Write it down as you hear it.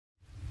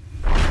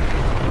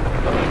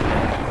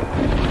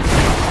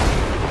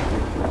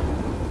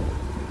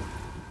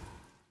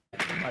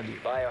might be.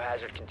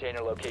 Biohazard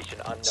container location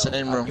unknown.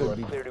 Same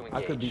room.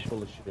 I could be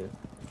full of shit.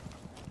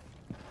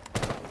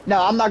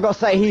 No, I'm not gonna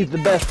say he's the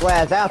best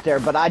Glaz out there,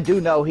 but I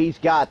do know he's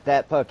got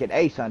that fucking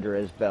ace under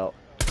his belt.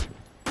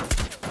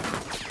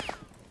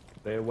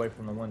 Stay away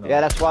from the window.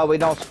 Yeah, that's why we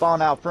don't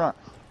spawn out front.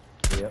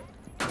 Yep.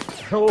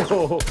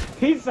 Oh,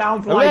 he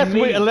sounds like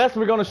me. Unless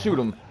we're gonna shoot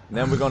him,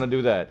 then we're gonna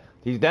do that.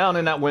 He's down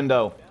in that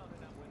window.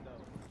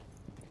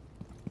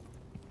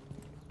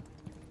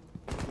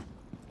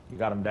 You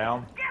got him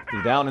down?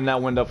 He's down in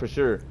that window for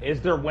sure.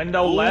 Is there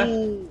window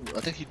left?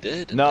 I think he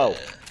did. No. Yeah.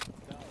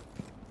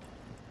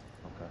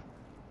 Okay.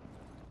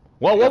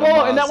 Whoa, whoa,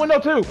 whoa! In that window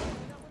too.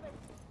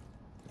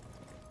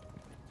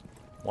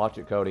 Watch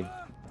it, Cody.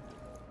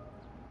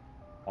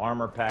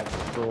 Armor pack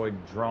destroyed.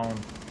 Drone.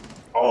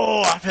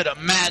 Oh, I've hit a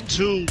mat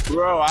too,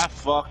 bro. I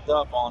fucked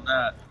up on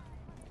that.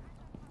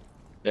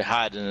 They're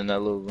hiding in that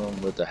little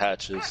room with the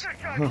hatches.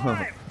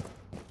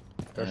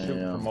 They're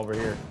shooting from over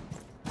here.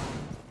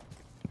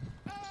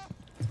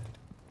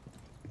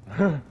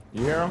 You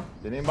hear him?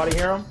 Did anybody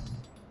hear him?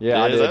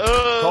 Yeah, I did.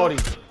 Cody,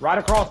 right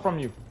across from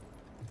you.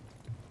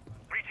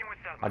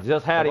 I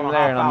just had him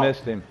there and I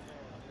missed him.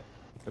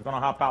 They're gonna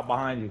hop out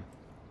behind you.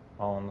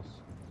 Oh,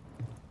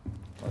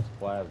 let's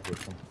Glaz get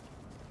them.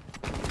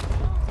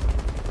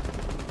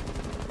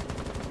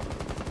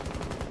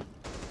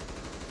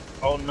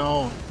 Oh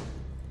no.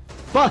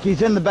 Fuck,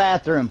 he's in the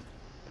bathroom.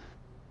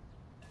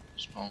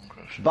 Bone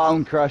crusher.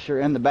 Bone crusher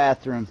in the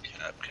bathroom.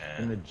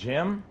 In the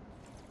gym?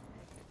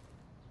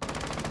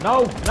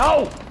 No,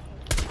 no!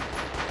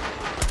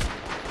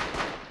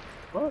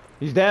 What?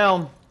 He's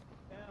down.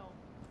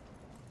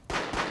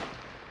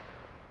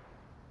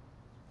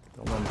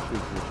 Don't let him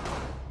shoot you.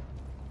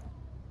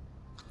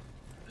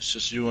 It's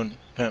just you and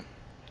Pimp.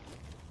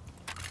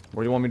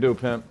 What do you want me to do,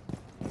 Pimp?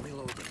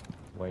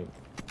 Wait.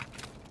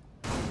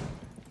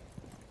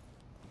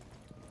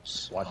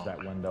 Watch that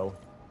window.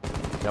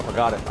 Yep, I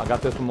got it. I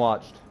got this one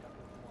watched.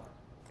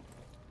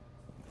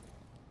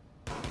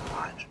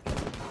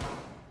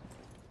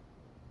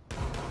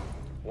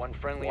 One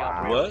friendly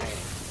What?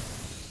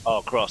 Oh,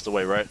 across the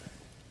way, right?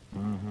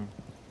 Mm-hmm.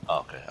 Oh,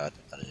 okay, I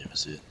didn't even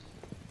see it.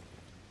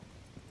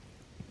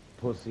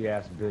 Pussy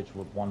ass bitch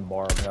with 1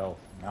 bar of health.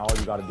 Now all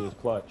you gotta do is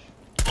clutch.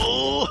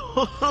 Oh.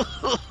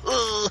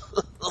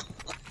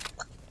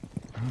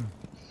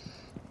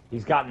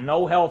 He's got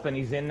no health and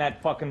he's in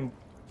that fucking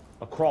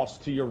across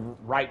to your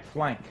right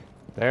flank.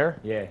 There?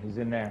 Yeah, he's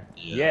in there.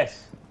 Yeah.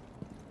 Yes.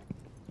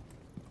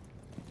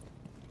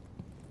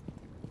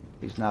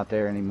 He's not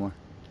there anymore.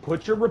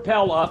 Put your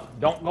rappel up.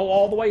 Don't go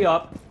all the way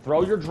up.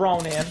 Throw your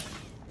drone in.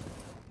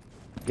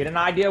 Get an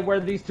idea of where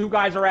these 2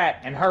 guys are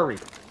at and hurry.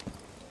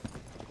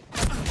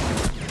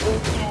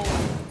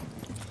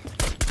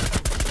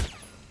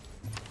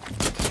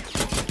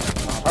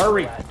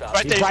 Hurry.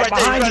 Right there, He's right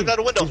behind him.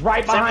 window. He's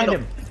right behind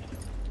him.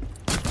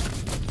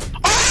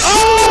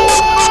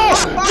 Oh!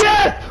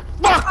 Yes!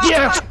 Fuck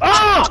yes!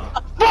 Oh!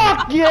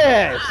 Fuck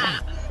yes!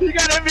 You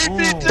got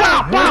MVP too!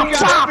 Stop!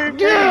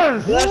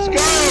 Yes! Let's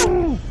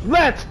go!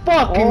 Let's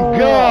fucking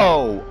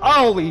go!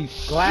 Holy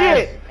Glaz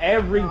shit!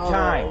 every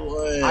time.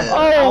 I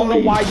Holy don't know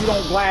why you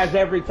don't Glaz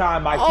every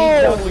time. I keep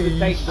telling you to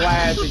take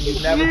Glaz and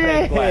you never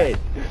take Glaz.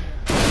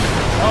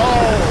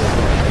 Oh!